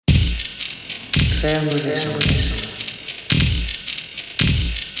Ferme les sons.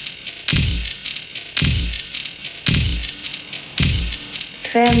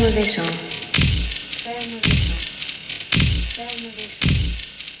 Faire mauvais son. Faire mauvais son.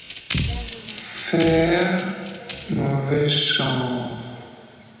 Faire mauvais son.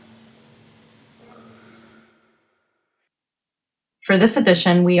 For this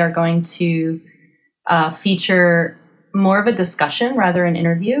edition, we are going to feature more of a discussion rather than an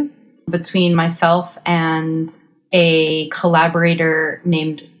interview between myself and a collaborator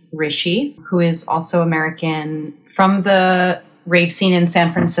named Rishy, who is also American from the rave scene in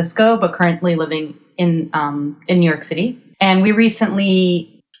San Francisco, but currently living in New York City. And we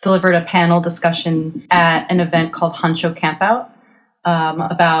recently delivered a panel discussion at an event called Honcho Campout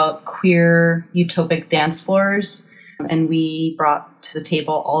about queer utopic dance floors. And we brought to the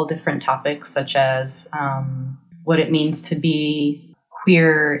table all different topics, such as what it means to be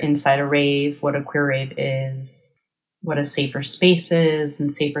queer inside a rave, what a queer rave is, what a safer space is,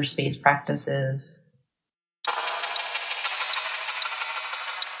 and safer space practices.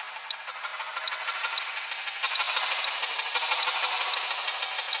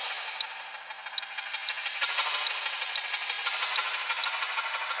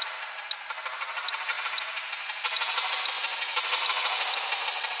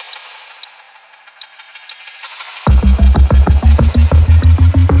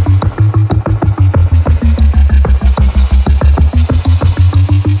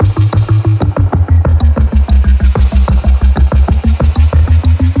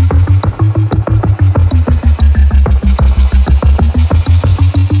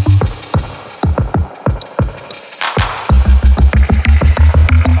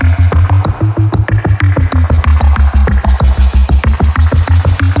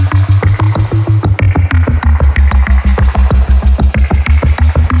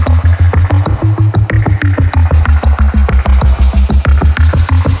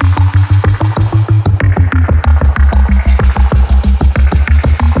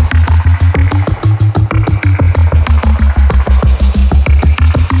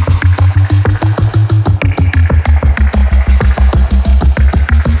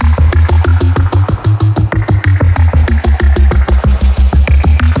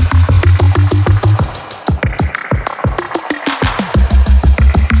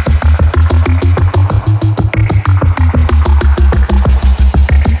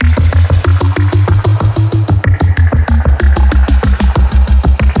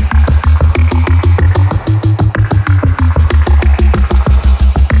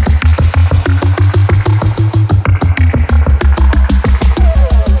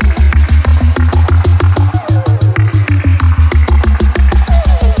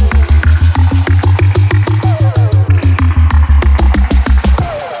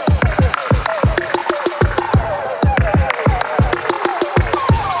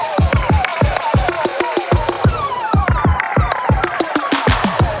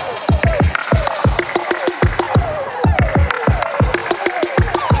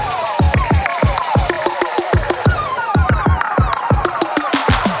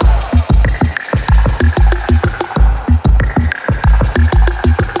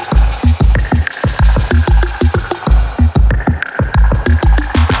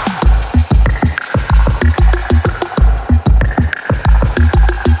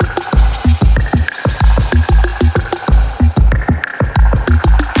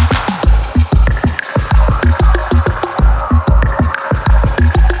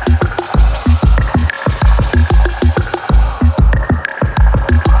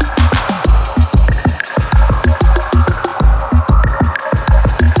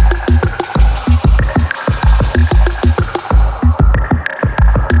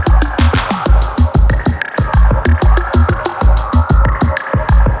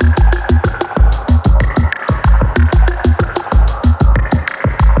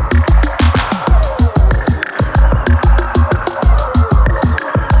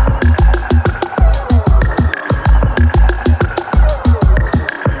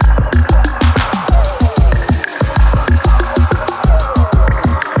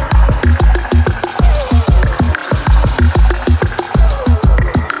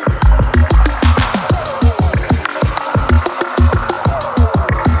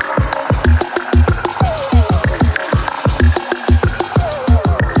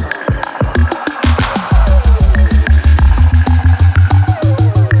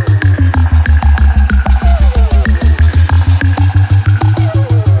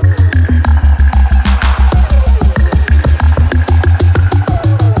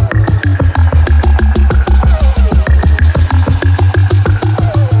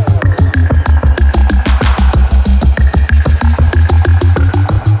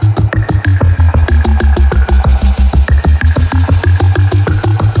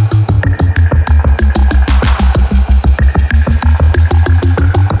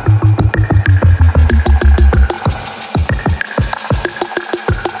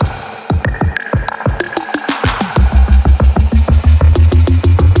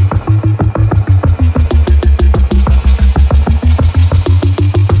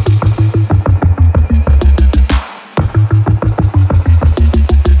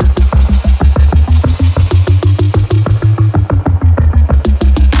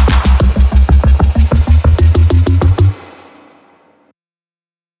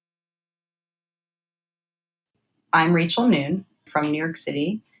 I'm Rachel Noon from New York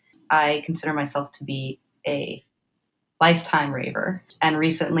City. I consider myself to be a lifetime raver. And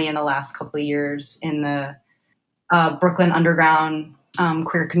recently, in the last couple of years, in the Brooklyn underground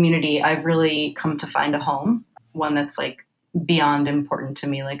queer community, I've really come to find a home, one that's like beyond important to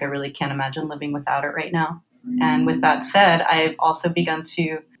me. Like, I really can't imagine living without it right now. And with that said, I've also begun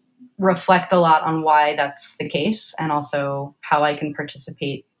to reflect a lot on why that's the case and also how I can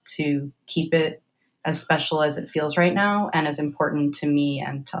participate to keep it as special as it feels right now and as important to me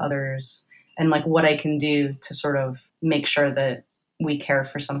and to others, and like what I can do to sort of make sure that we care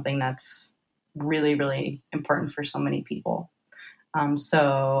for something that's really, really important for so many people.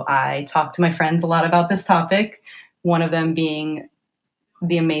 So I talk to my friends a lot about this topic, one of them being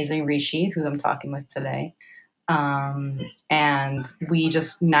the amazing Rishy, who I'm talking with today. And we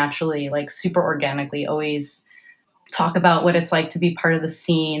just naturally, like super organically, always talk about what it's like to be part of the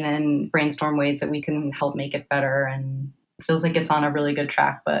scene and brainstorm ways that we can help make it better. And it feels like it's on a really good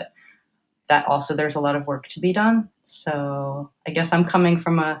track, but that also there's a lot of work to be done. So I guess I'm coming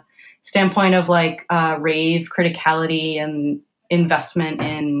from a standpoint of like rave criticality and investment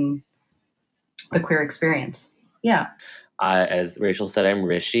in the queer experience. Yeah. As Rachel said, I'm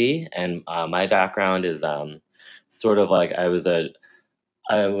Rishy, and my background is sort of like I was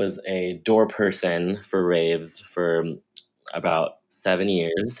a door person for raves for about 7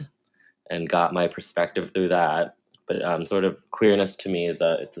 years, and got my perspective through that. But sort of queerness to me is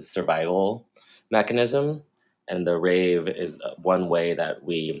it's a survival mechanism, and the rave is one way that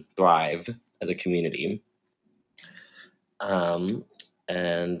we thrive as a community.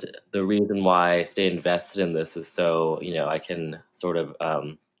 And the reason why I stay invested in this is so, I can sort of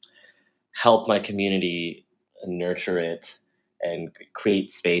help my community nurture it and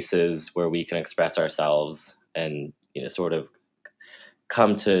create spaces where we can express ourselves and, sort of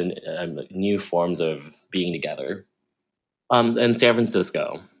come to new forms of being together. In San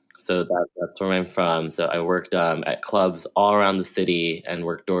Francisco. So that's where I'm from. So I worked at clubs all around the city and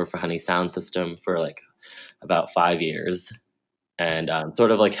worked door for Honey Sound System for like about 5 years. And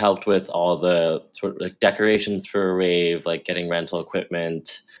sort of like helped with all the sort of like decorations for a rave, like getting rental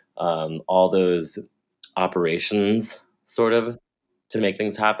equipment, all those operations sort of to make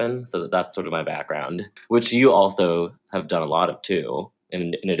things happen. So that's sort of my background, which you also have done a lot of too,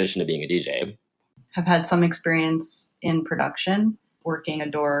 in addition to being a DJ. Have had some experience in production, working a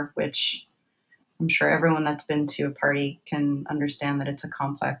door, which I'm sure everyone that's been to a party can understand that it's a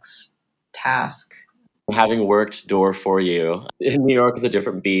complex task. Having worked door for you, in New York is a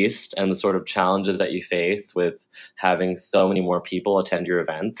different beast, and the sort of challenges that you face with having so many more people attend your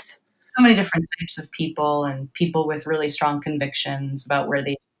events. So many different types of people and people with really strong convictions about where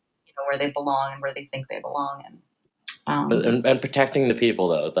they, where they belong and where they think they belong. And protecting the people,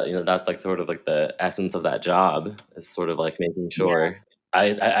 though, that's like sort of like the essence of that job, is sort of like making sure.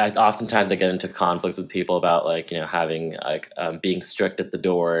 Yeah. I oftentimes I get into conflicts with people about like, having like being strict at the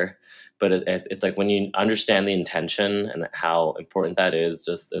door, but it's like when you understand the intention and how important that is,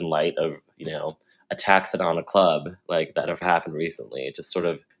 just in light of, attacks on a club like that have happened recently. It just sort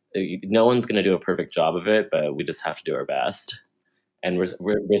of, no one's going to do a perfect job of it, but we just have to do our best and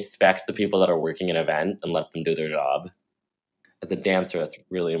respect the people that are working an event and let them do their job. As a dancer, that's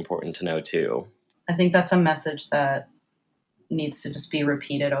really important to know too. I think that's a message that needs to just be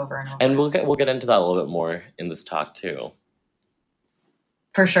repeated over and over. And we'll get into that a little bit more in this talk too.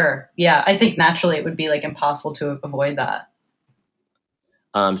 For sure. Yeah, I think naturally it would be like impossible to avoid that.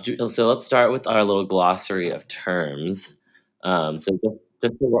 So let's start with our little glossary of terms. So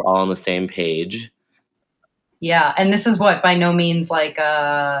just so we're all on the same page. Yeah, and this is what by no means like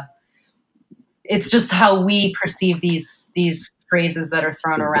it's just how we perceive these phrases that are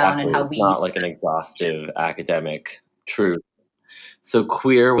thrown around and how it's not like an exhaustive academic truth. So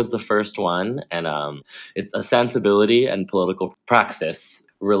queer was the first one, and it's a sensibility and political praxis.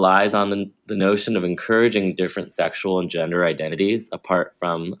 Relies on the notion of encouraging different sexual and gender identities apart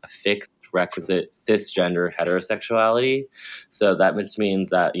from a fixed requisite cisgender heterosexuality. So that just means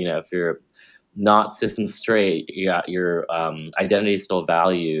that, if you're not cis and straight, your identity is still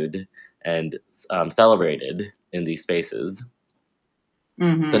valued and celebrated in these spaces.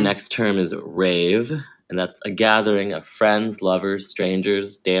 Mm-hmm. The next term is rave, and that's a gathering of friends, lovers,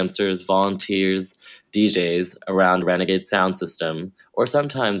 strangers, dancers, volunteers, DJs around Renegade sound system, or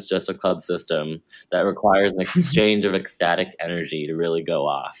sometimes just a club system that requires an exchange of ecstatic energy to really go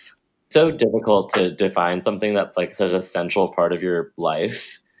off. So difficult to define something that's like such a central part of your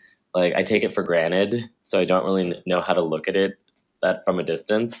life. Like, I take it for granted, so I don't really know how to look at it from a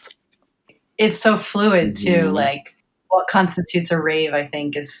distance. It's so fluid too. Mm-hmm. Like, what constitutes a rave, I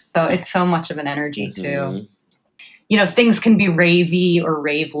think, it's so much of an energy too. things can be ravey or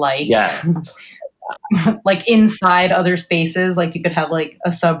rave-like. Yeah. Like inside other spaces, like you could have like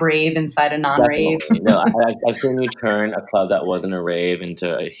a sub-rave inside a non-rave. Definitely. No, I've seen you turn a club that wasn't a rave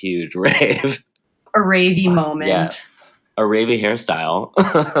into a huge rave. A ravey moment. Yes. A ravey hairstyle.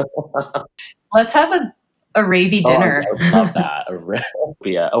 Let's have a ravey dinner. Oh, I love that.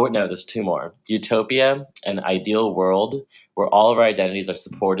 Utopia. Oh, no, there's two more. Utopia, an ideal world where all of our identities are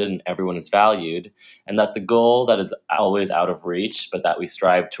supported and everyone is valued. And that's a goal that is always out of reach, but that we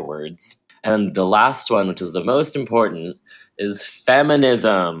strive towards. And the last one, which is the most important, is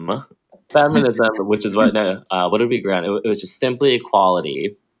feminism. Feminism, which is what did we grant? It was just simply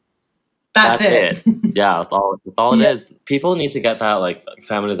equality. That's it. Yeah, that's all it is. People need to get that like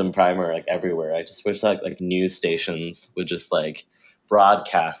feminism primer like everywhere. I just wish like news stations would just like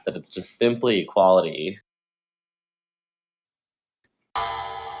broadcast that it's just simply equality.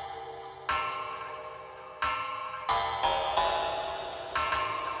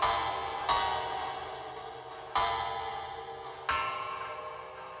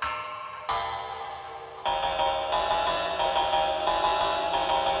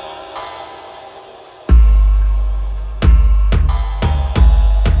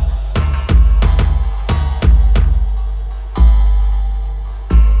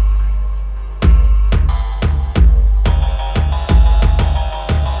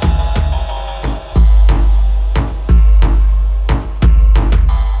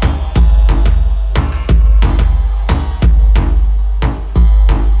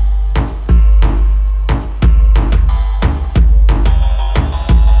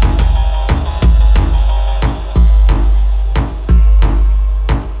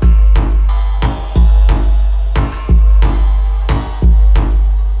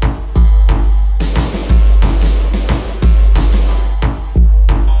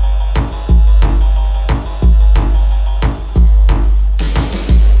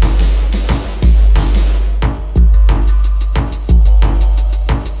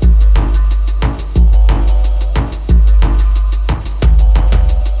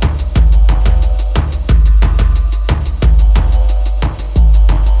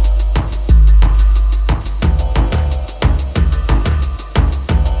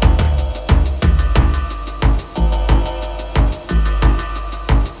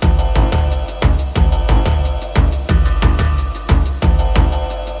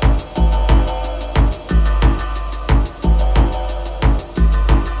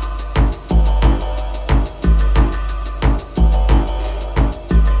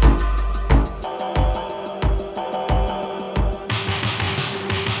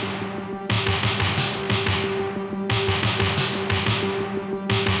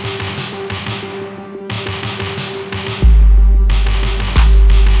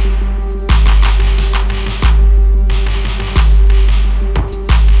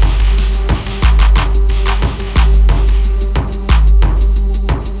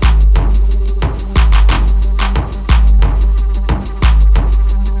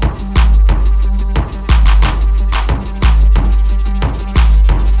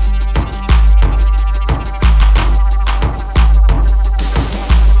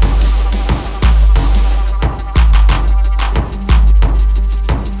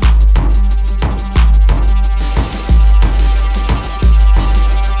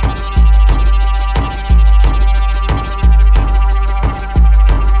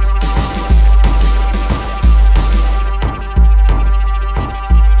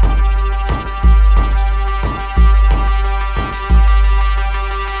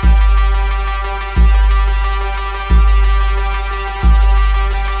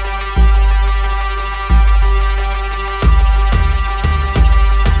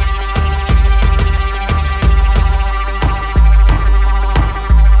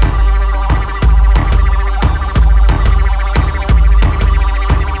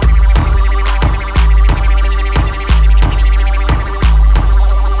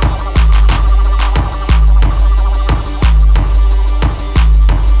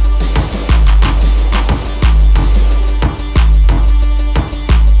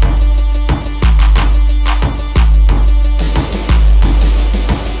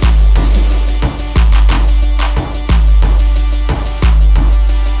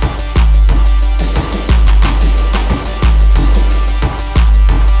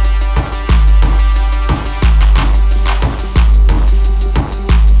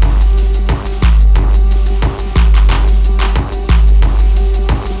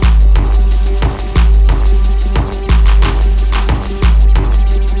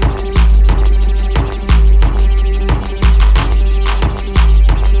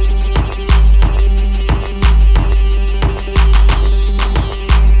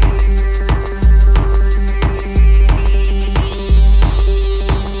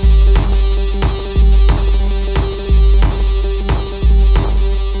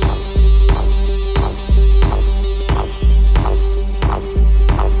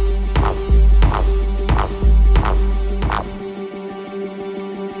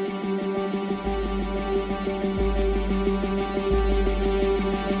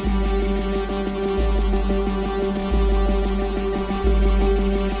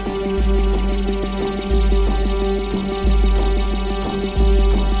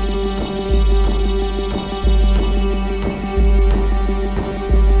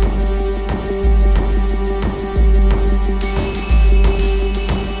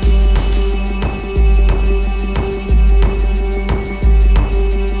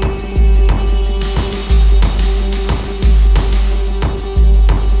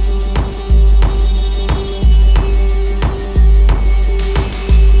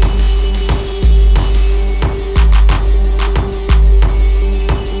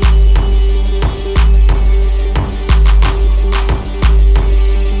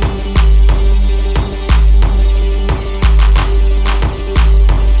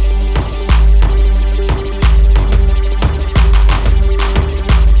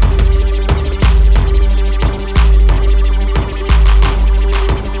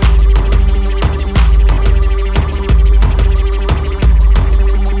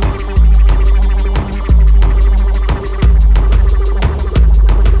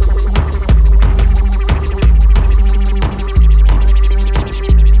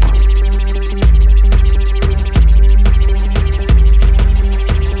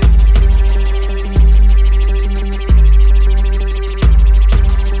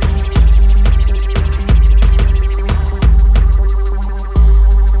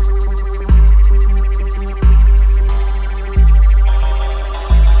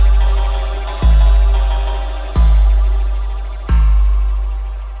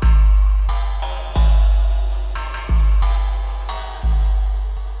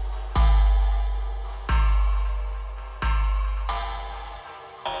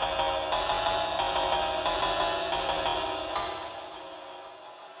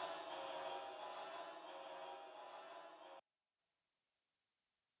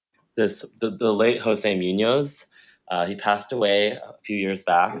 the late Jose Munoz. He passed away a few years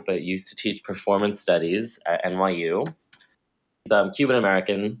back, but used to teach performance studies at NYU. He's Cuban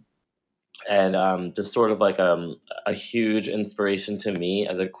American, and just sort of like a huge inspiration to me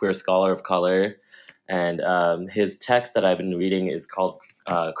as a queer scholar of color. And his text that I've been reading is called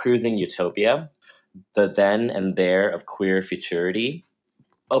Cruising Utopia, The Then and There of Queer Futurity.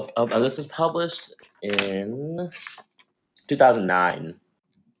 This was published in 2009.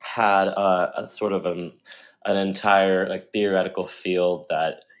 Had a sort of an entire like theoretical field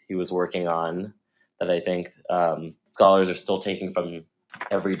that he was working on that I think scholars are still taking from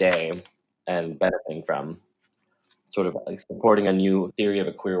every day and benefiting from, sort of like supporting a new theory of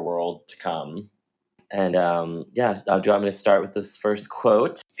a queer world to come. And do you want me to start with this first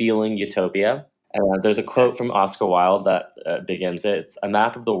quote, Feeling Utopia? There's a quote from Oscar Wilde that begins it. It's, "A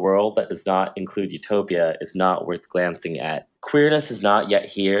map of the world that does not include utopia is not worth glancing at. Queerness is not yet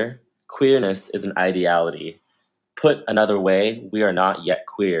here. Queerness is an ideality. Put another way, we are not yet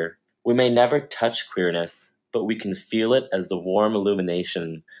queer. We may never touch queerness, but we can feel it as the warm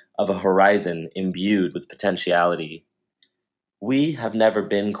illumination of a horizon imbued with potentiality. We have never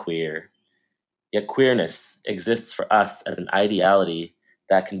been queer, yet queerness exists for us as an ideality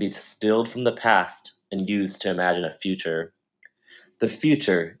that can be distilled from the past and used to imagine a future. The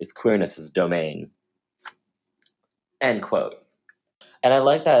future is queerness's domain." End quote. And I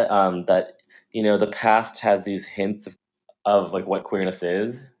like that the past has these hints of like what queerness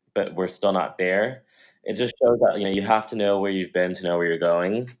is, but we're still not there. It just shows that you have to know where you've been to know where you're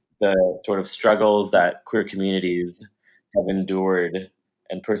going. The sort of struggles that queer communities have endured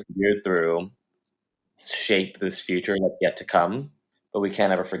and persevered through shape this future that's yet to come, but we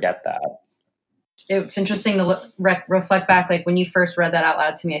can't ever forget that. It's interesting to reflect back. Like when you first read that out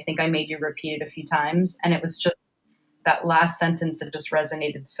loud to me, I think I made you repeat it a few times, and it was just that last sentence that just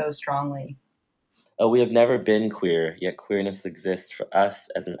resonated so strongly. Oh, we have never been queer, yet queerness exists for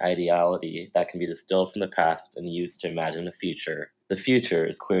us as an ideality that can be distilled from the past and used to imagine a future. The future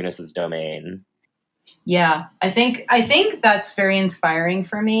is queerness's domain. Yeah, I think that's very inspiring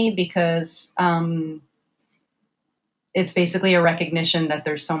for me because it's basically a recognition that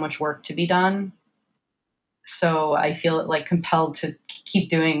there's so much work to be done. So I feel like compelled to keep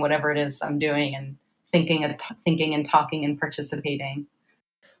doing whatever it is I'm doing and thinking and talking and participating.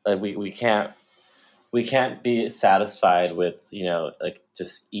 Like we can't be satisfied with like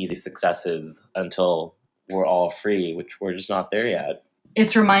just easy successes until we're all free, which we're just not there yet.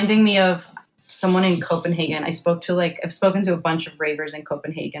 It's reminding me of someone in Copenhagen. I've spoken to a bunch of ravers in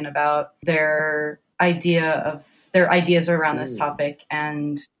Copenhagen about their ideas around this topic,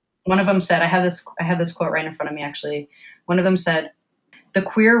 and one of them said, I have this quote right in front of me actually. One of them said, "The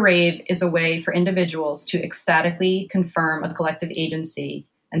queer rave is a way for individuals to ecstatically confirm a collective agency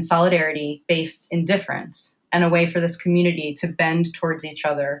and solidarity based in difference, and a way for this community to bend towards each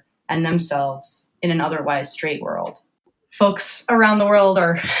other and themselves in an otherwise straight world." Folks around the world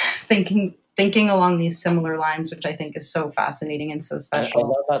are thinking along these similar lines, which I think is so fascinating and so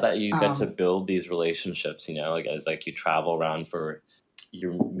special. I love that you get to build these relationships, like as like you travel around for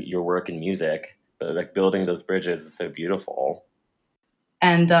your work in music, but like building those bridges is so beautiful.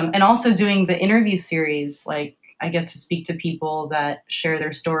 And also doing the interview series, like I get to speak to people that share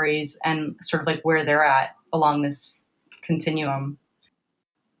their stories and sort of like where they're at along this continuum.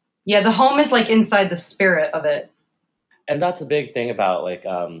 Yeah, the home is like inside the spirit of it. And that's a big thing about like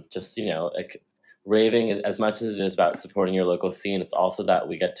just like raving. As much as it is about supporting your local scene, it's also that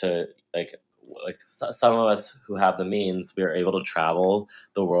we get to like some of us who have the means, we are able to travel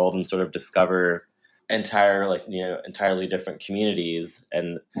the world and sort of discover entirely different communities,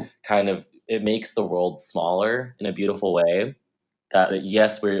 and kind of it makes the world smaller in a beautiful way. That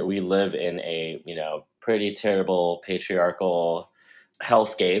yes, we live in a pretty terrible patriarchal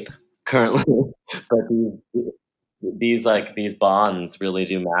hellscape currently, but these bonds really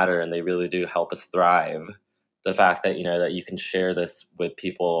do matter, and they really do help us thrive. The fact that that you can share this with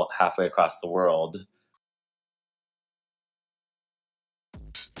people halfway across the world.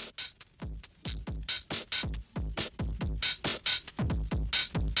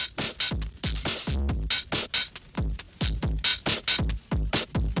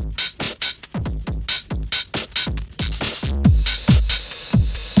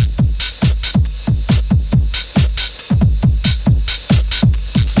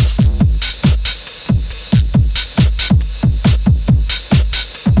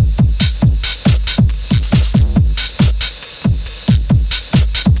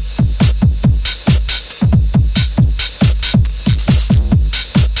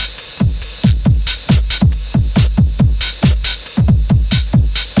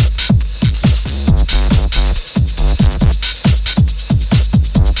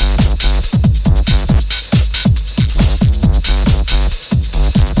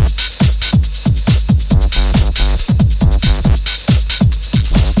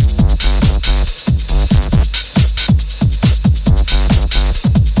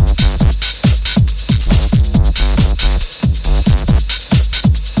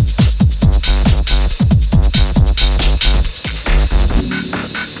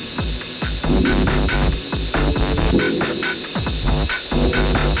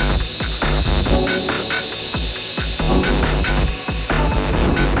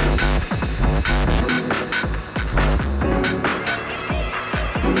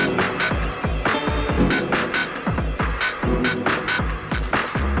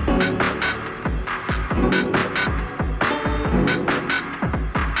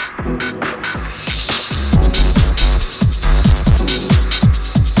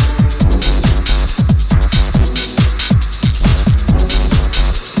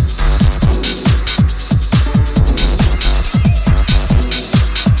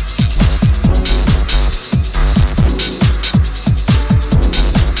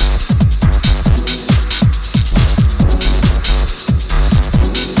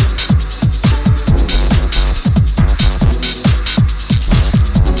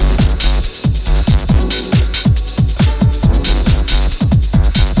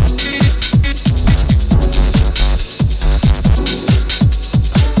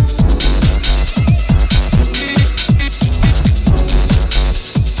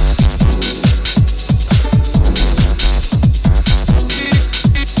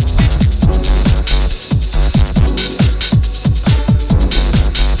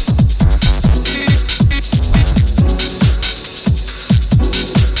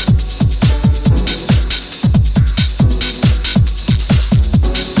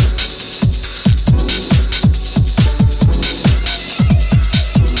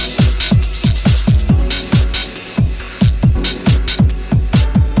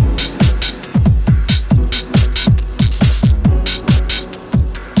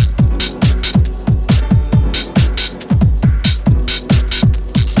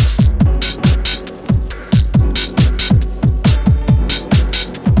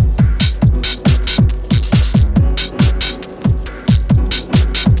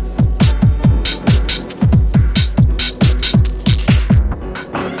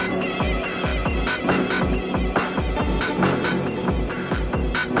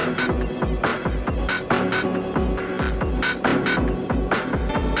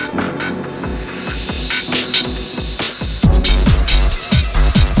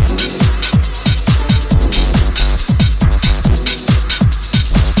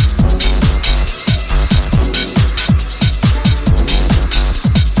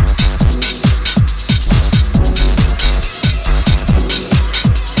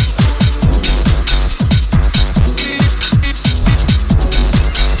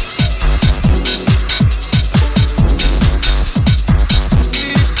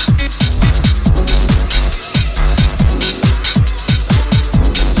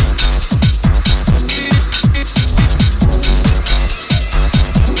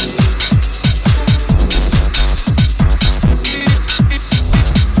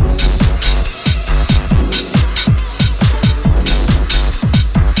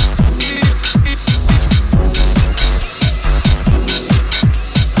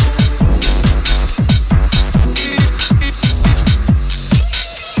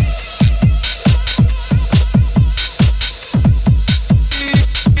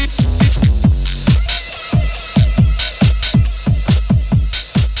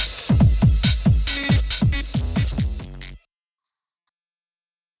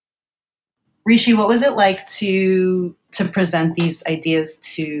 Rishi, what was it like to present these ideas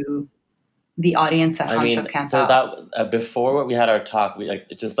to the audience at Honcho Campout? So that before we had our talk, we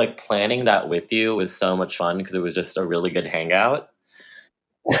just planning that with you was so much fun because it was just a really good hangout.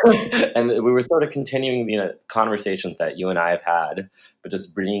 And we were sort of continuing the conversations that you and I have had, but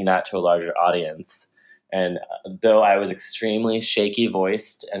just bringing that to a larger audience. And though I was extremely shaky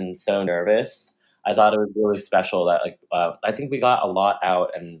voiced and so nervous, I thought it was really special that I think we got a lot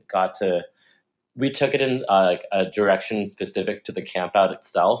out and we took it in a direction specific to the campout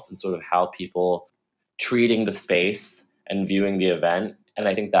itself and sort of how people treating the space and viewing the event. And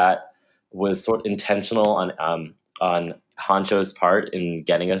I think that was sort of intentional on Honcho's part in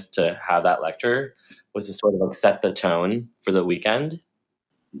getting us to have that lecture, was to sort of set the tone for the weekend.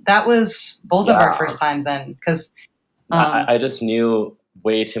 That was both of our first times then, because I just knew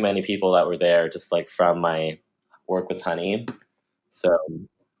way too many people that were there just from my work with Honey. So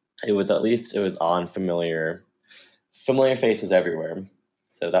it was on familiar faces everywhere.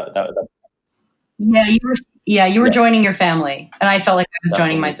 So that you were joining your family, and I felt like I was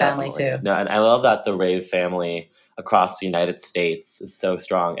joining my family too. No, and I love that the rave family across the United States is so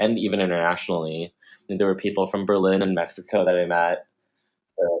strong, and even internationally. And there were people from Berlin and Mexico that I met.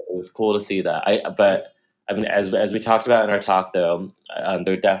 So it was cool to see that. But as we talked about in our talk, though,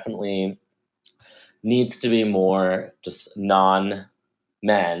 there definitely needs to be more just non-men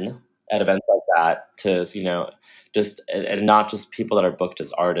at events like that to and not just people that are booked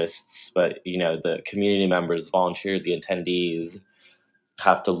as artists, but the community members, volunteers, the attendees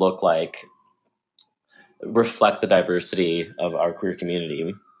have to reflect the diversity of our queer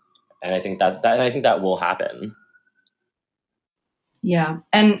community. And I think that will happen. Yeah.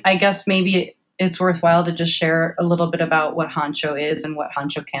 And I guess maybe it's worthwhile to just share a little bit about what Honcho is and what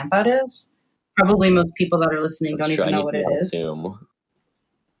Honcho Campout is. Probably most people that are listening That's don't true. even know what it is. Assume.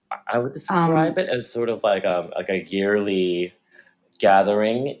 I would describe it as sort of like a yearly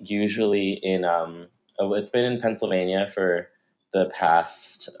gathering, usually in it's been in Pennsylvania for the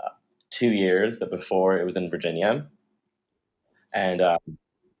past 2 years, but before it was in Virginia. And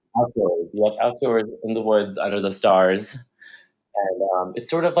outdoors in the woods under the stars. And it's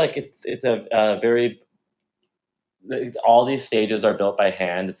sort of like it's a very all these stages are built by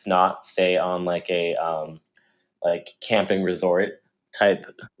hand. It's not stay on like a like camping resort type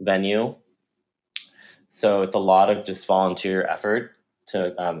venue. So it's a lot of just volunteer effort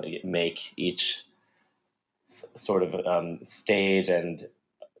to make each sort of stage and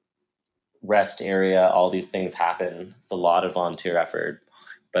rest area, all these things happen. It's a lot of volunteer effort,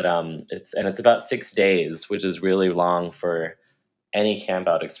 but it's about 6 days, which is really long for any camp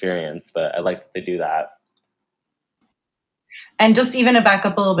out experience. But I like that they do that. And just even to back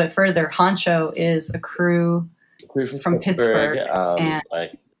up a little bit further, Honcho is a crew from Pittsburgh. And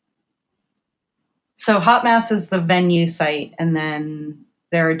so Hot Mass is the venue site, and then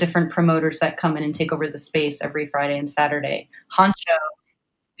there are different promoters that come in and take over the space every Friday and Saturday. Honcho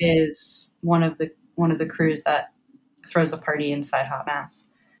is one of the crews that throws a party inside Hot Mass.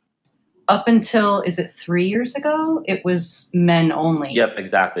 Up until, is it 3 years ago? It was men only. Yep,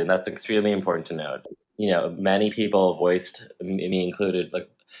 exactly. And that's extremely important to note. Many people voiced, me included, like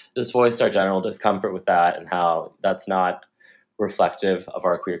just voiced our general discomfort with that and how that's not reflective of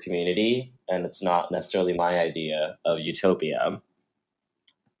our queer community, and it's not necessarily my idea of utopia,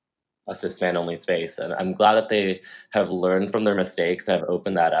 a cis man only space. And I'm glad that they have learned from their mistakes and have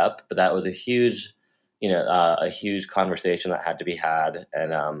opened that up. But that was a huge conversation that had to be had,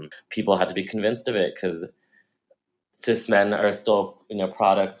 and people had to be convinced of it, because cis men are still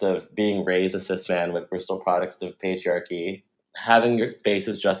products of being raised as cis men. We're still products of patriarchy. Having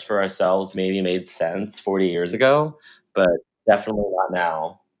spaces just for ourselves maybe made sense 40 years ago, but definitely not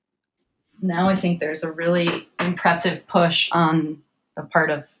now. Now I think there's a really impressive push on the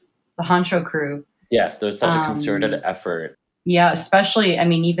part of the Honcho crew. Yes, there's such a concerted effort. Yeah, especially,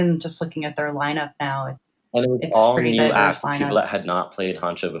 even just looking at their lineup now. And it was all new acts, people that had not played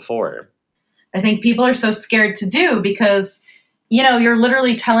Honcho before. I think people are so scared to do because, you're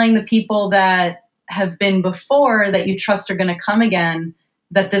literally telling the people that have been before that you trust are going to come again,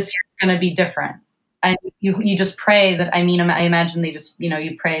 that this year is going to be different. And you just pray that, I imagine they just,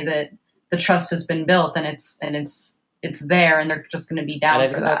 you pray that the trust has been built and it's there, and they're just going to be down for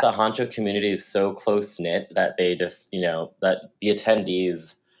that. And I think that the Honcho community is so close-knit that they just, that the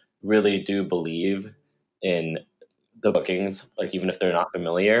attendees really do believe in the bookings, like even if they're not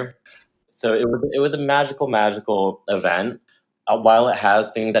familiar. So it was a magical event. While it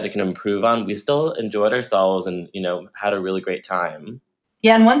has things that it can improve on, we still enjoyed ourselves and, had a really great time.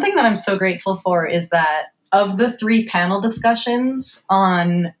 Yeah, and one thing that I'm so grateful for is that of the 3 panel discussions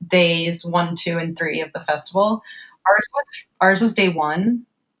on days 1, 2, and 3 of the festival, ours was day 1.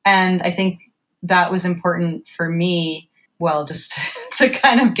 And I think that was important for me, well, just to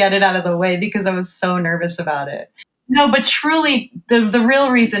kind of get it out of the way because I was so nervous about it. No, but truly, the real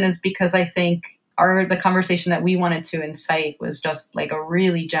reason is because I think the conversation that we wanted to incite was just like a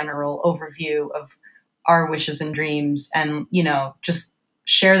really general overview of our wishes and dreams, and just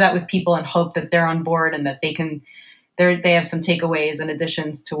share that with people and hope that they're on board and that they have some takeaways and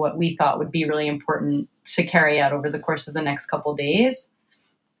additions to what we thought would be really important to carry out over the course of the next couple days.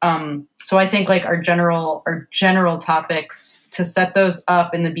 So I think like our general topics, to set those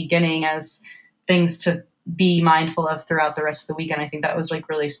up in the beginning as things to be mindful of throughout the rest of the weekend. I think that was like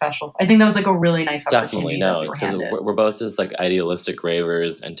really special. I think that was like a really nice opportunity. Definitely, no, because we're both just like idealistic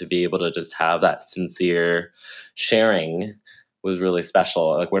ravers, and to be able to just have that sincere sharing was really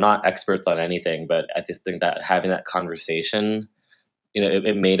special. Like, we're not experts on anything, but I just think that having that conversation,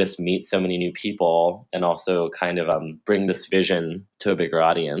 it made us meet so many new people, and also kind of bring this vision to a bigger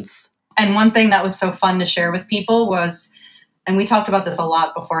audience. And one thing that was so fun to share with people was, and we talked about this a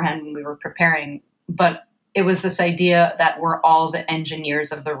lot beforehand when we were preparing, but it was this idea that we're all the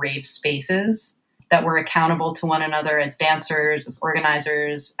engineers of the rave spaces, that we're accountable to one another as dancers, as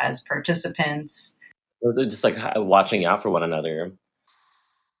organizers, as participants. They're just like watching out for one another.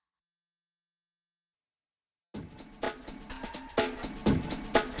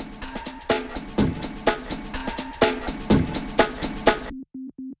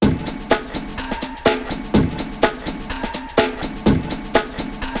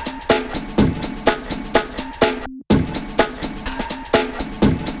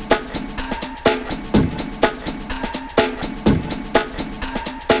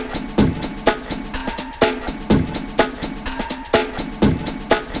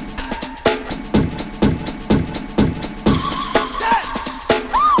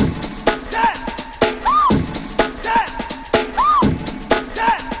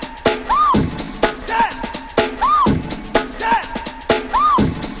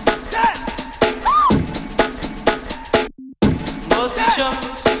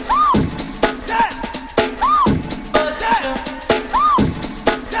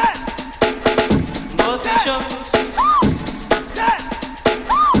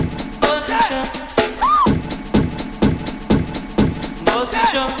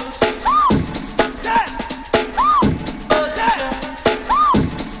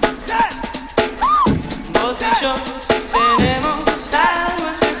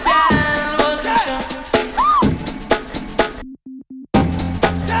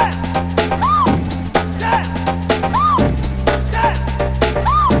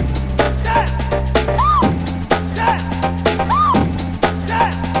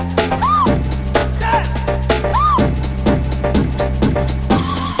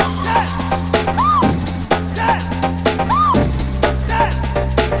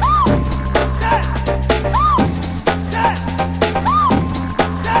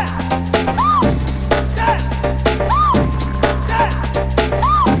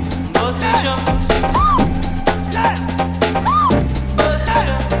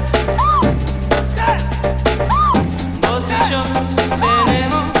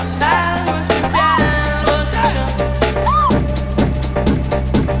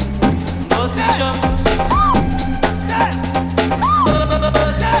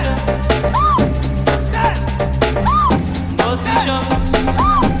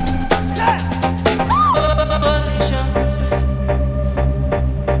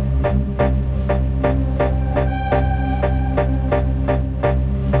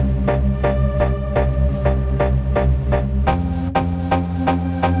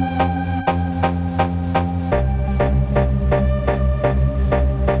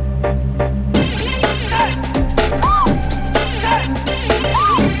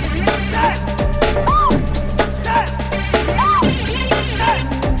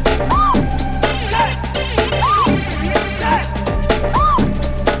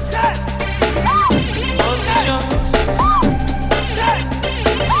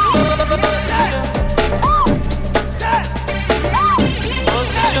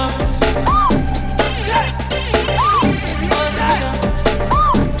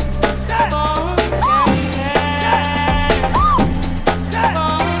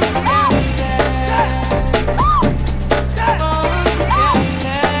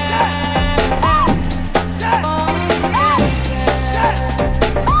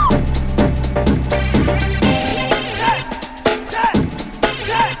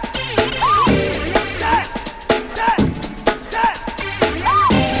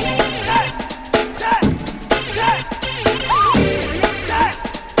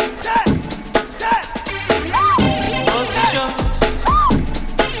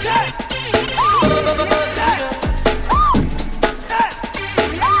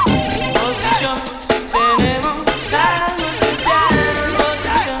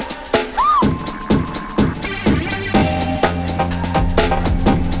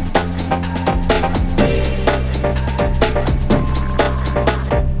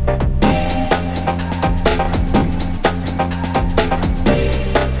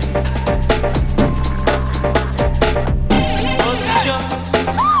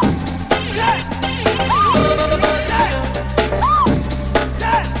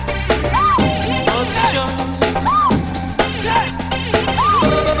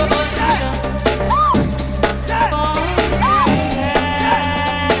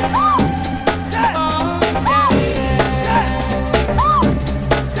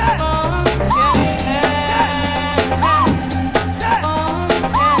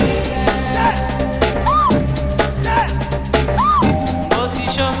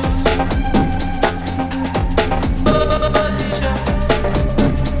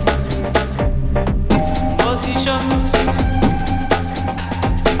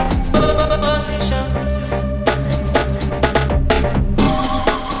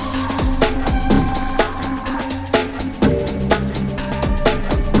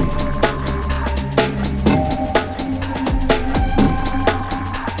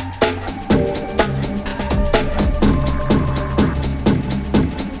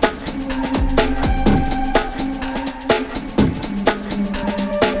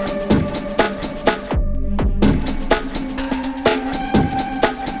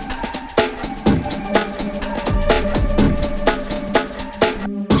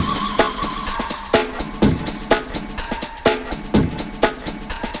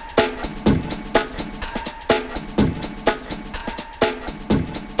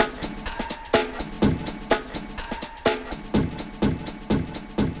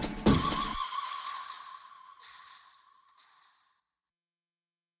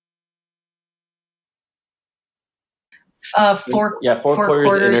 Four four Quarters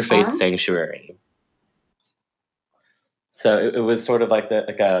quarters Interfaith farm. Sanctuary. So it was sort of like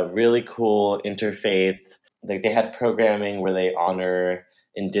a really cool interfaith. Like they had programming where they honor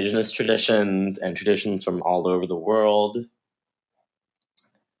indigenous traditions and traditions from all over the world.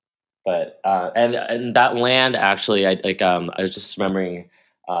 But and that land actually, I was just remembering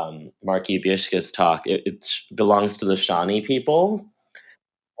Marky Bieshka's talk. It belongs to the Shawnee people.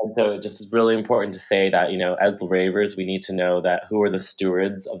 And so it just is really important to say that, as ravers, we need to know that who are the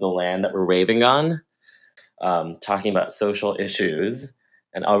stewards of the land that we're raving on, talking about social issues.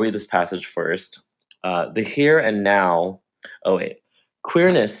 And I'll read this passage first. The here and now, oh wait,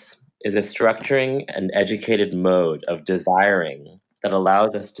 queerness is a structuring and educated mode of desiring that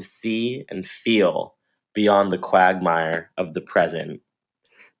allows us to see and feel beyond the quagmire of the present.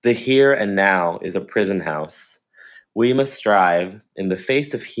 The here and now is a prison house. We must strive, in the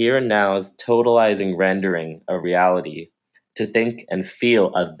face of here and now's totalizing rendering of reality, to think and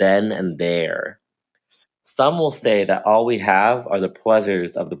feel a then and there. Some will say that all we have are the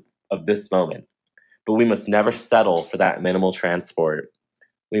pleasures of this moment, but we must never settle for that minimal transport.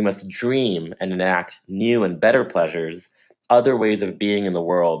 We must dream and enact new and better pleasures, other ways of being in the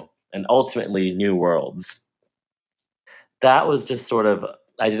world, and ultimately new worlds. That was just sort of,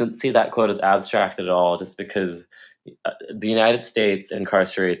 I didn't see that quote as abstract at all, just because the United States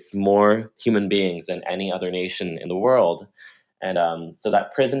incarcerates more human beings than any other nation in the world. And so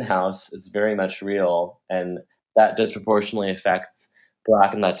that prison house is very much real, and that disproportionately affects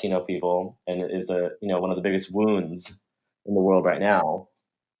Black and Latino people, and it is one of the biggest wounds in the world right now.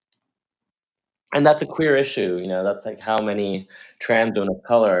 And that's a queer issue. That's like how many trans women of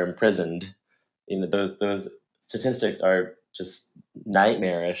color are imprisoned. Those statistics are just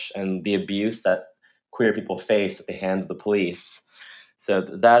nightmarish, and the abuse that queer people face at the hands of the police. So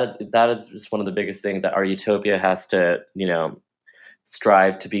that is just one of the biggest things that our utopia has to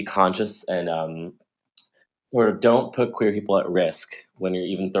strive to be conscious and sort of don't put queer people at risk when you're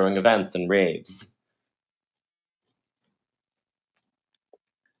even throwing events and raves.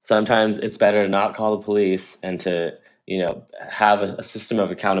 Sometimes it's better to not call the police and to have a system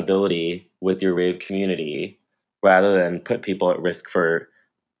of accountability with your rave community rather than put people at risk for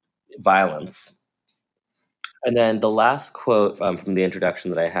violence. And then the last quote from the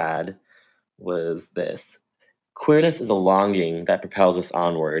introduction that I had was this: queerness is a longing that propels us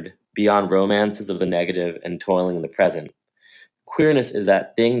onward, beyond romances of the negative and toiling in the present. Queerness is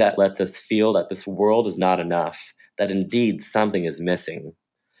that thing that lets us feel that this world is not enough, that indeed something is missing.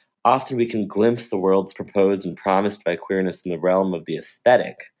 Often we can glimpse the worlds proposed and promised by queerness in the realm of the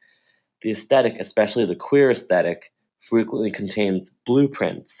aesthetic. The aesthetic, especially the queer aesthetic, frequently contains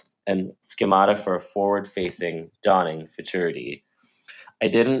blueprints and schemata for a forward-facing, dawning futurity. I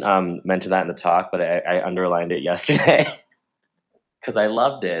didn't mention that in the talk, but I underlined it yesterday because I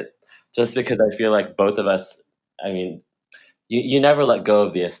loved it. Just because I feel like both of us, I mean, you never let go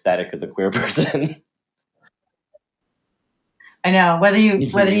of the aesthetic as a queer person. I know, whether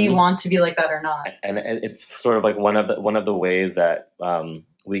you want to be like that or not. And it's sort of like one of the ways that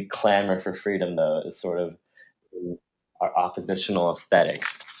we clamor for freedom, though, is sort of our oppositional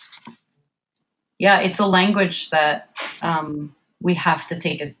aesthetics. Yeah, it's a language that we have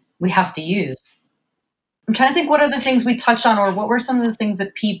to use. I'm trying to think, what are the things we touched on, or what were some of the things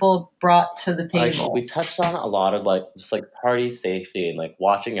that people brought to the table? We touched on a lot of just party safety and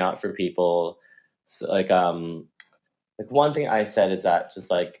watching out for people. So, one thing I said is that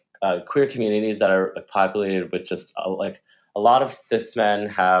just queer communities that are populated with just a lot of cis men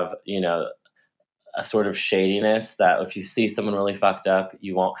have a sort of shadiness that if you see someone really fucked up,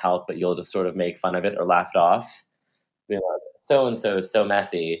 you won't help, but you'll just sort of make fun of it or laugh it off. So and so is so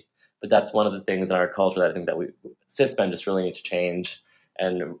messy, but that's one of the things in our culture that I think that we cis men just really need to change.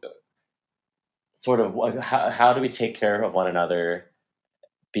 And sort of how do we take care of one another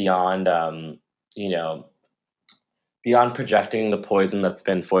beyond beyond projecting the poison that's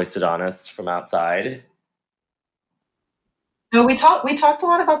been foisted on us from outside. No, we talked a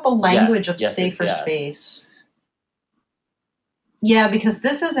lot about the language of safer space. Yeah, because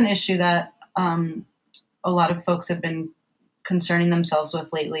this is an issue that a lot of folks have been concerning themselves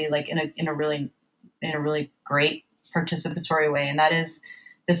with lately, like in a really great participatory way, and that is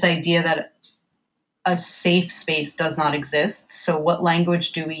this idea that a safe space does not exist. So what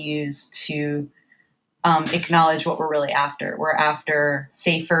language do we use to acknowledge what we're really after? We're after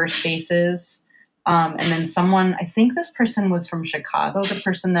safer spaces. And then someone, I think this person was from Chicago, the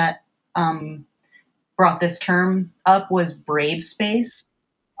person that brought this term up was brave space,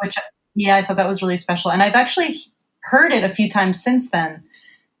 which, yeah, I thought that was really special. And I've actually heard it a few times since then.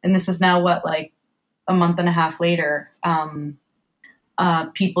 And this is now a month and a half later,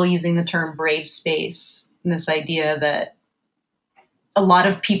 people using the term brave space, and this idea that a lot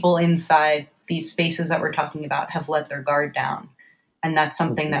of people inside these spaces that we're talking about have let their guard down. And that's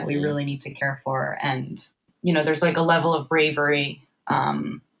something that we really need to care for. And, there's like a level of bravery,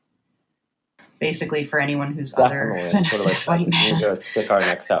 basically for anyone who's Definitely. other than a cis white man. We need to stick our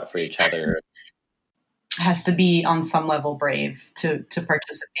necks out for each other. Has to be on some level brave to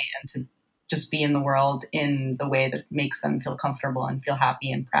participate and to just be in the world in the way that makes them feel comfortable and feel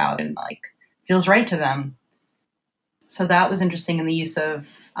happy and proud and like feels right to them. So that was interesting in the use of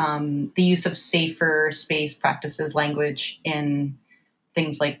safer space practices, language in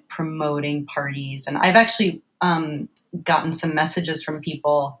things like promoting parties. And I've actually gotten some messages from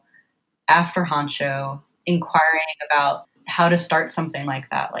people after Honcho inquiring about how to start something like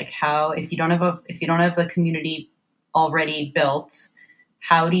that. Like how, if you don't have the community already built,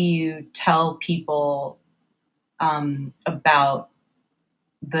 how do you tell people about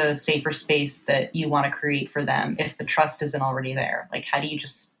the safer space that you want to create for them if the trust isn't already there? Like, how do you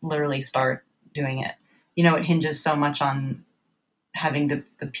just literally start doing it? It hinges so much on having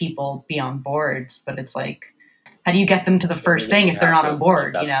the people be on board, but it's like, how do you get them to the first thing if they're not on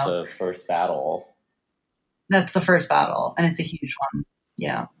board? That's the first battle. That's the first battle, and it's a huge one.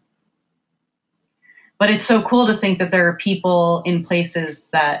 Yeah. But it's so cool to think that there are people in places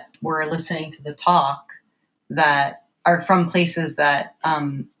that were listening to the talk that are from places that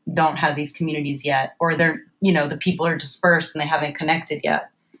don't have these communities yet, or they're, the people are dispersed and they haven't connected yet.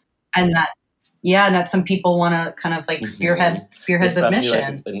 And that some people want to kind of like spearhead the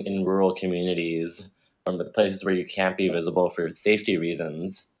mission. Like in rural communities, from the places where you can't be visible for safety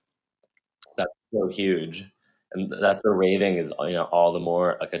reasons. That's so huge. And that's where raving is, all the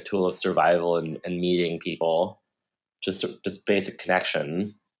more like a tool of survival and meeting people, just basic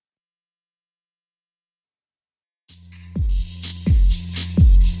connection.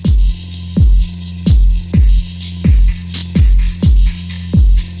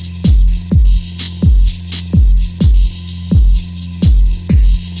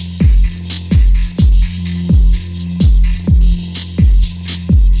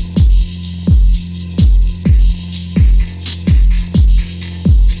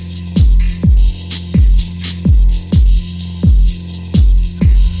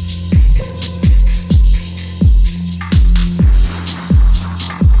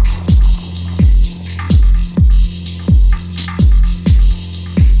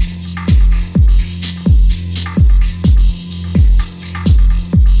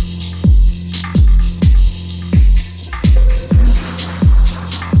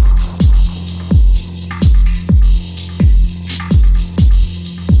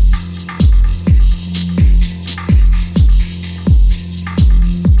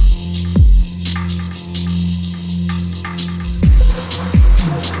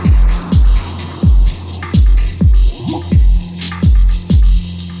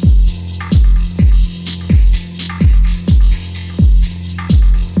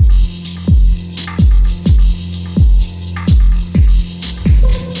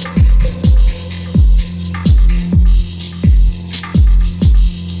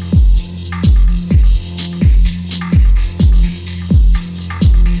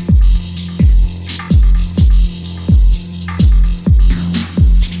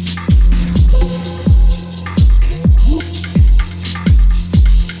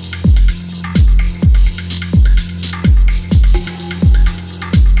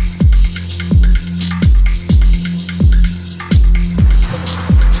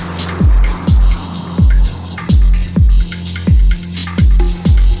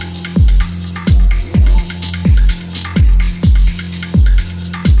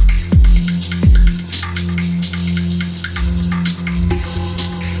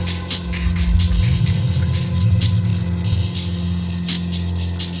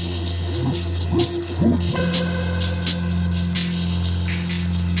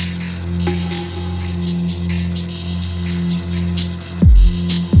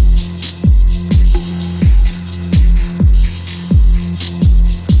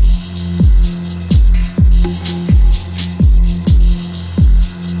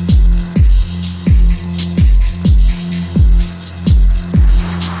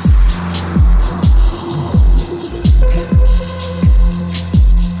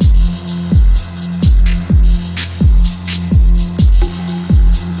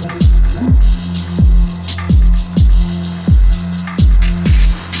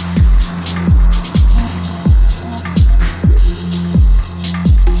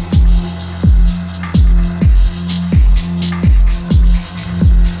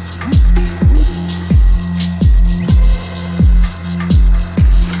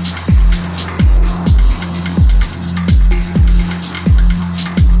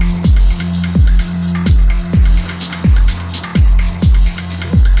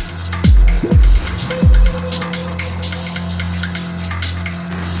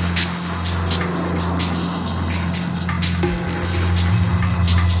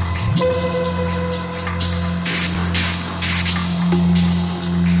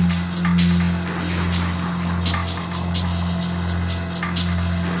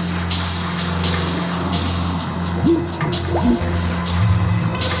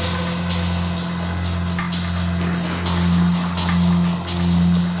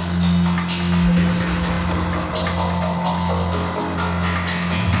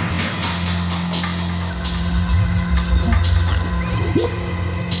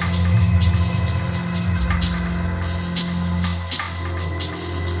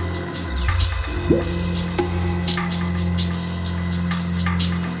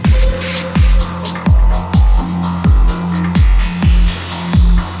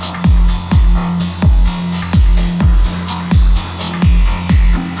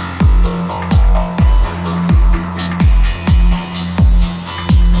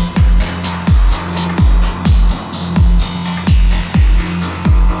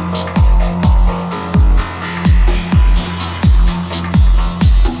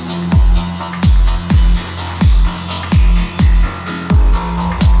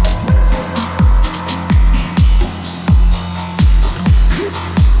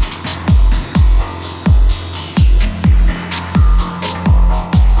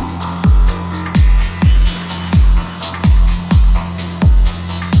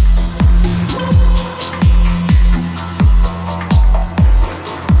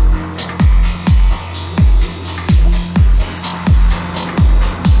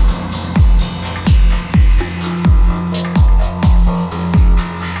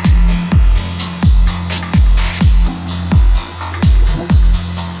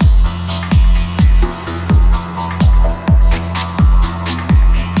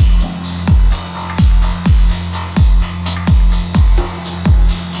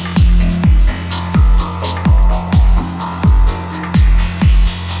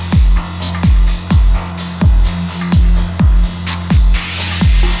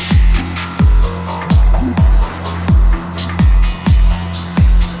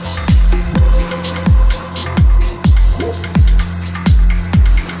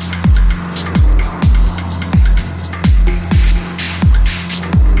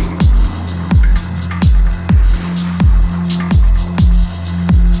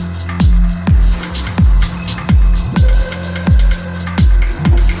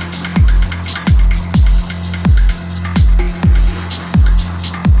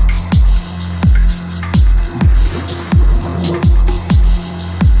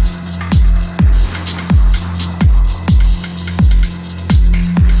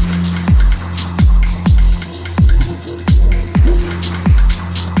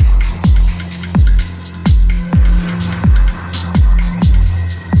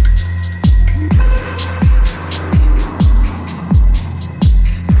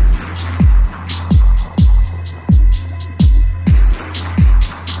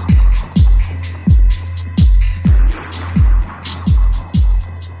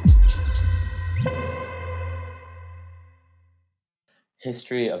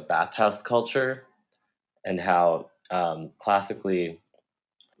 history of bathhouse culture and how classically,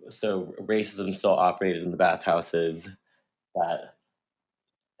 so racism still operated in the bathhouses, that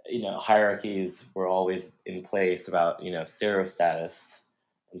hierarchies were always in place about serostatus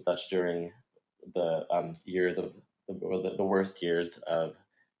and such during the years of the worst years of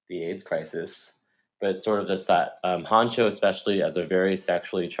the AIDS crisis. But it's sort of just that Honcho, especially as a very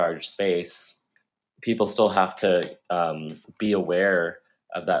sexually charged space, people still have to be aware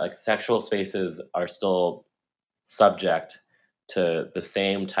of that. Like, sexual spaces are still subject to the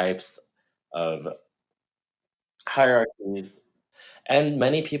same types of hierarchies, and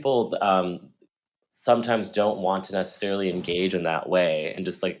many people sometimes don't want to necessarily engage in that way, and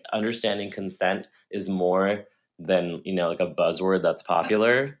just like understanding consent is more than like a buzzword that's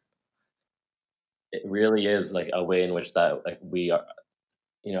popular. It really is like a way in which that like we are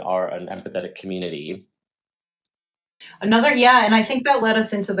an empathetic community. And I think that led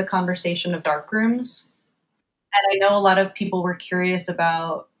us into the conversation of dark rooms. And I know a lot of people were curious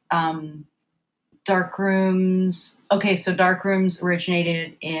about dark rooms. Okay, so dark rooms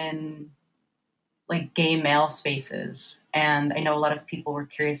originated in like gay male spaces. And I know a lot of people were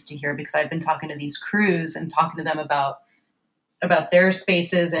curious to hear, because I've been talking to these crews and talking to them about their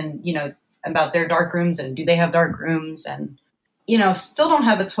spaces and, about their dark rooms and do they have dark rooms, and, still don't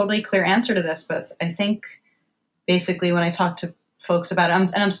have a totally clear answer to this. But I think basically when I talk to folks about it,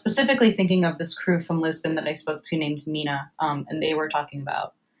 and I'm specifically thinking of this crew from Lisbon that I spoke to named Mina, and they were talking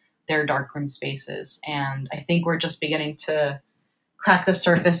about their darkroom spaces. And I think we're just beginning to crack the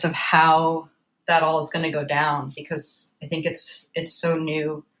surface of how that all is going to go down, because I think it's so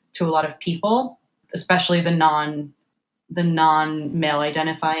new to a lot of people, especially the non-male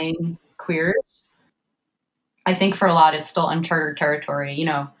identifying queers. I think for a lot, it's still uncharted territory,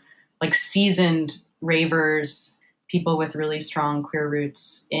 like seasoned ravers, people with really strong queer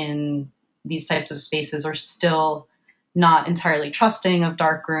roots in these types of spaces are still not entirely trusting of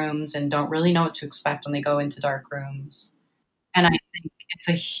dark rooms and don't really know what to expect when they go into dark rooms. And I think it's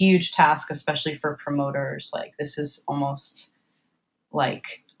a huge task, especially for promoters. Like, this is almost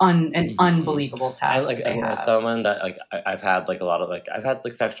like an unbelievable task. As someone that I've had like a lot of I've had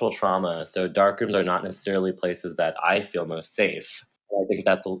sexual trauma, so dark rooms are not necessarily places that I feel most safe. I think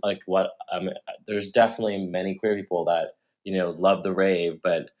that's like what there's definitely many queer people that love the rave,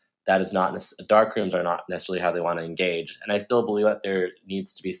 but that is not dark rooms are not necessarily how they want to engage. And I still believe that there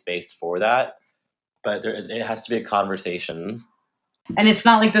needs to be space for that, but it has to be a conversation. And it's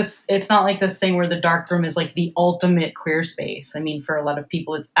not like this thing where the dark room is like the ultimate queer space. I mean, for a lot of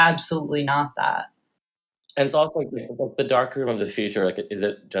people, it's absolutely not that. And it's also like the dark room of the future. Like, is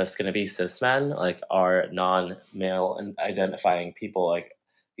it just going to be cis men? Like, are non-male and identifying people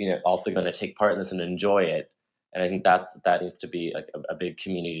also going to take part in this and enjoy it? And I think that needs to be like a big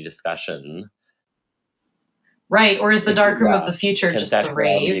community discussion. Right. Or is the dark room of the future just the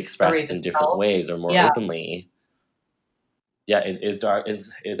rave? Be expressed in different ways or more openly. Yeah, is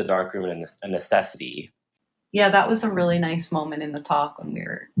a dark room a necessity? Yeah, that was a really nice moment in the talk when we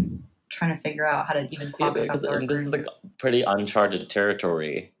were trying to figure out how to even talk about dark rooms. This is like pretty uncharted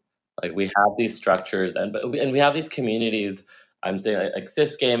territory. Like, we have these structures and we have these communities. I'm saying like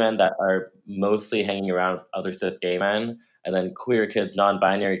cis gay men that are mostly hanging around with other cis gay men, and then queer kids,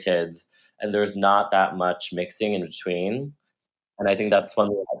 non-binary kids, and there's not that much mixing in between. And I think that's one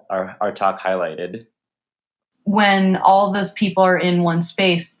that our talk highlighted. When all those people are in one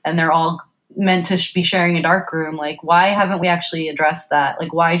space and they're all meant to be sharing a dark room, like, why haven't we actually addressed that?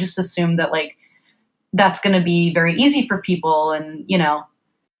 Like, why just assume that like that's going to be very easy for people? And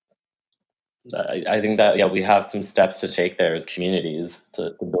I think that we have some steps to take there as communities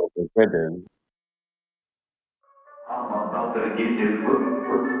to build those bridges. I'm about to get this work.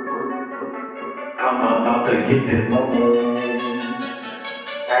 I'm about to get this money.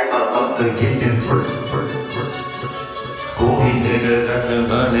 I'm about to get this work. Go ahead, niggas, that's the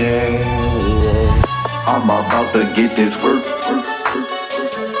money. I'm about to get this work.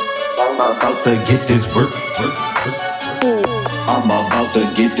 I'm about to get this work. I'm about to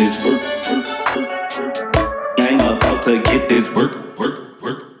get this work. I'm about to get this work.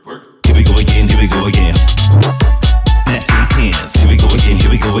 Here we go again, here we go again. Snatching tens, here we go again, here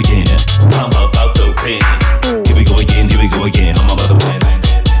we go again. I'm about to win. Here we go again, here we go again. I'm about to win.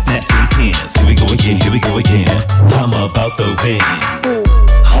 Snatching tens, here we go again, here we go again. I'm about to win.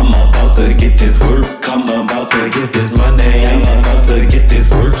 I'm about to get this work. I'm about to get this money. I'm about to get this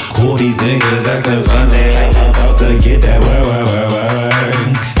work. All these niggas acting funny. I'm about to get that work.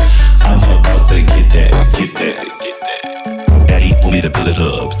 I'm about to get that. Daddy want me to build it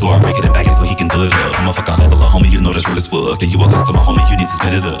up. So I break it and bag it so he can do it up. I'm a fucking hustler, homie, you know that's real as fuck. Then you a customer, homie, you need to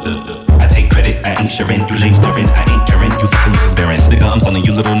spit it up. I take credit, I ain't sharing. You lame staring, I ain't caring. You fucking losers bearing. Nigga, I'm telling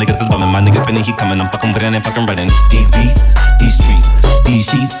you little niggas is bumming. My niggas spinning, he coming. I'm fucking putting and fucking running. These beats, these streets, these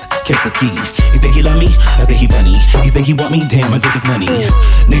sheets, catch the ski. He said he love me, I said he funny. He said he want me, damn, I took his money.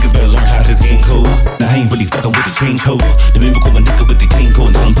 Niggas better learn how this game go. Now I ain't really fucking with the change hoe. The man call my nigga with the cane go.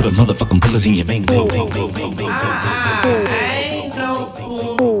 Now I'm put a motherfucking bullet in your main go. I ain't no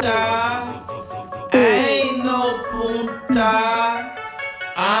punta. Ain't no punta.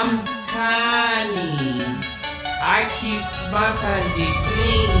 I'm Kanye. I keep my panty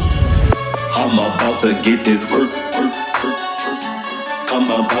clean. I'm about to get this work. I'm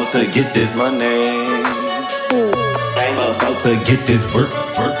about to get this money. I'm about to get this work.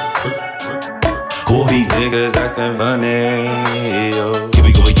 All these niggas acting funny. Yo. Here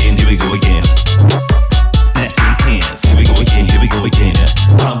we go again, here we go again. Snatching hands, here we go again, here we go again.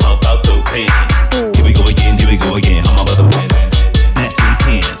 I'm about to win. Here we go again, here we go again. I'm about to win. Snatching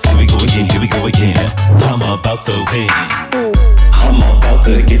hands, here we go again, here we go again. I'm about to win. I'm about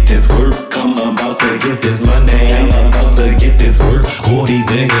to get this work. I'm about to get this money. I'm about to get this work. All these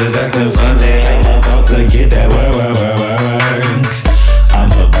niggas acting funny. I'm about to get that work.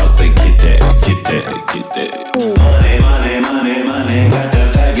 I'm about to get that. Money. Got the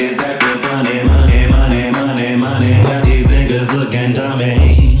faggots acting funny. Money. Got these niggas looking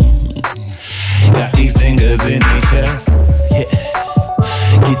dummy. Got these niggas in their chest. Yeah.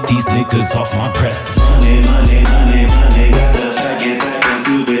 Get these niggas off my press. Money. Got the faggots acting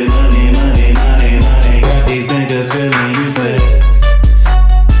stupid. Money. Got these niggas feeling useless.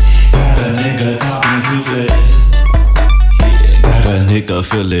 Got a nigga talking toothless. Yeah. Got a nigga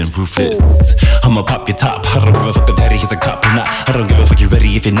feeling ruthless. I'ma pop your top. I don't give a fuck if daddy is a cop or not. I don't give a fuck you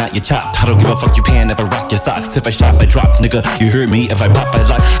ready if you're not, you chopped. I don't give a fuck you pan if I rock your socks. If I shop, I drop, nigga, you heard me. If I pop, I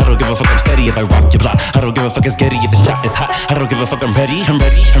lock. I don't give a fuck, I'm steady if I rock your block. I don't give a fuck, it's Getty if the shot is hot. I don't give a fuck, I'm ready. I'm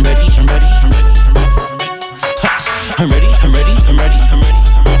ready.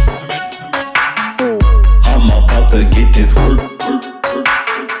 I'm about to get this work.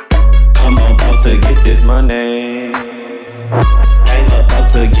 I'm about to get this money. I'm about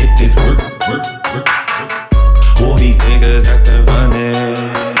to get this work. All these niggas acting funny.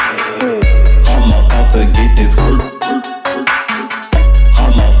 I'm about to get this work.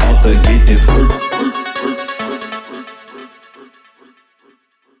 I'm about to get this work.